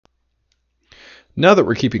Now that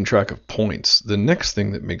we're keeping track of points, the next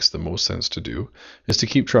thing that makes the most sense to do is to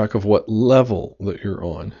keep track of what level that you're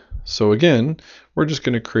on. So again, we're just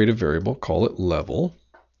going to create a variable, call it level.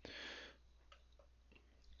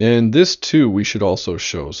 And this too we should also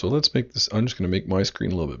show. So let's make this, I'm just going to make my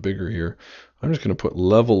screen a little bit bigger here. I'm just going to put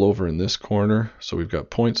level over in this corner. So we've got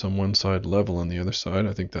points on one side, level on the other side.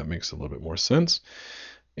 I think that makes a little bit more sense.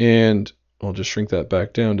 And I'll just shrink that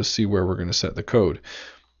back down to see where we're going to set the code.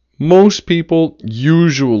 Most people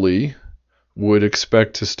usually would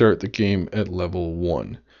expect to start the game at level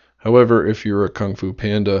 1. However, if you're a Kung Fu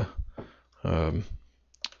Panda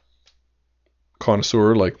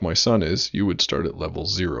connoisseur like my son is, you would start at level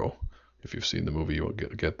 0. If you've seen the movie, you'll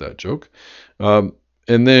get that joke. And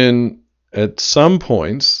then at some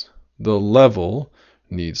points, the level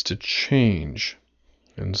needs to change.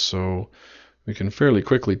 And so we can fairly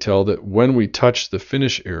quickly tell that when we touch the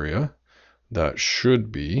finish area, that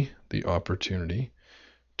should be the opportunity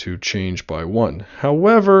to change by 1.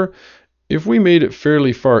 However, if we made it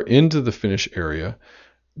fairly far into the finish area,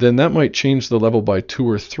 then that might change the level by 2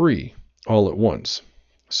 or 3 all at once.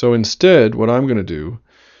 So instead, what I'm going to do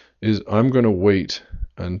is I'm going to wait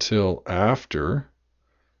until after,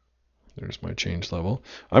 there's my change level,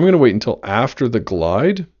 I'm going to wait until after the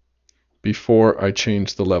glide before I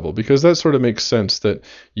change the level, because that sort of makes sense that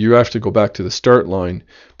you have to go back to the start line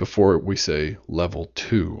before we say level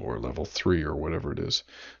 2 or level 3 or whatever it is.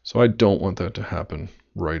 So I don't want that to happen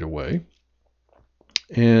right away.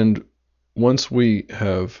 And once we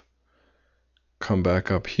have come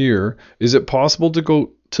back up here, is it possible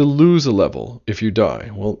to lose a level if you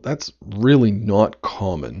die? Well, that's really not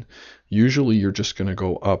common. Usually you're just going to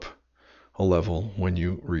go up a level when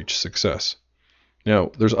you reach success.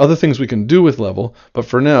 Now, there's other things we can do with level, but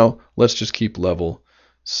for now, let's just keep level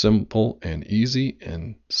simple and easy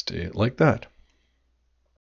and stay like that.